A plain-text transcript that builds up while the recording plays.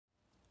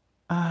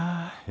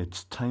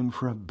It's time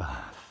for a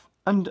bath.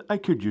 And I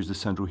could use the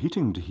central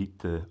heating to heat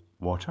the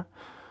water.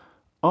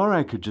 Or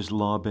I could just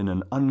lob in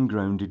an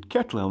ungrounded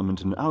kettle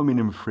element in an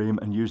aluminium frame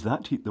and use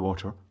that to heat the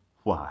water.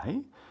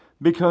 Why?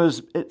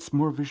 Because it's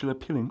more visually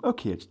appealing.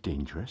 Okay, it's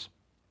dangerous.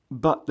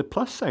 But the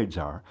plus sides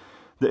are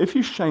that if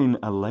you shine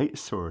a light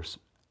source,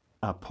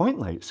 a point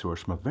light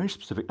source from a very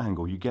specific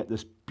angle, you get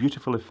this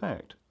beautiful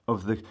effect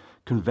of the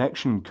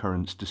convection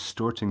currents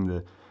distorting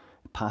the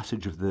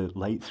passage of the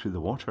light through the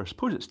water. I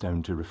suppose it's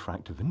down to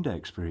refractive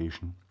index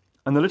variation.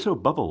 And the little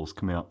bubbles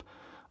coming up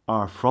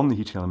are from the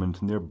heat element,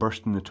 and they're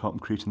bursting the top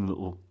and creating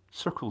little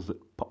circles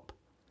that pop.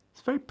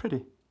 It's very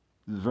pretty.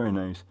 It's very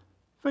nice.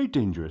 Very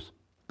dangerous.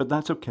 But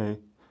that's okay.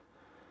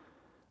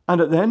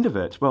 And at the end of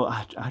it, well,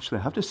 actually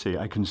I have to say,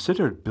 I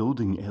considered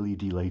building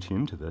LED lighting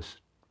into this,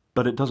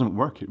 but it doesn't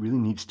work. It really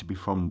needs to be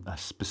from a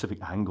specific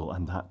angle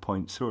and that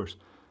point source.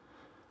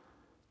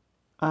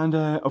 And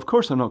of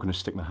course I'm not going to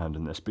stick my hand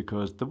in this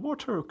because the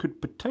water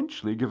could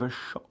potentially give a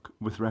shock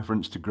with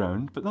reference to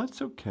ground, but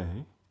that's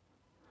okay.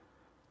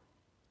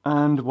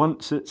 And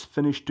once it's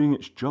finished doing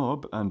its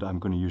job, and I'm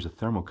going to use a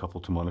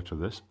thermocouple to monitor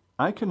this,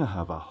 I can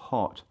have a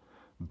hot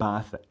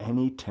bath at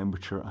any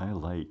temperature I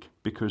like,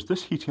 because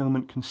this heat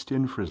element can stay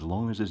in for as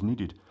long as is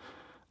needed.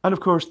 And of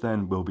course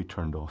then will be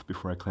turned off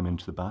before I climb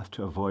into the bath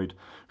to avoid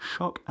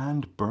shock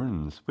and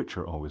burns, which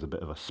are always a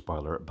bit of a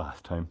spoiler at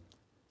bath time.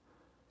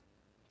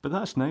 But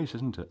that's nice,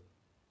 isn't it?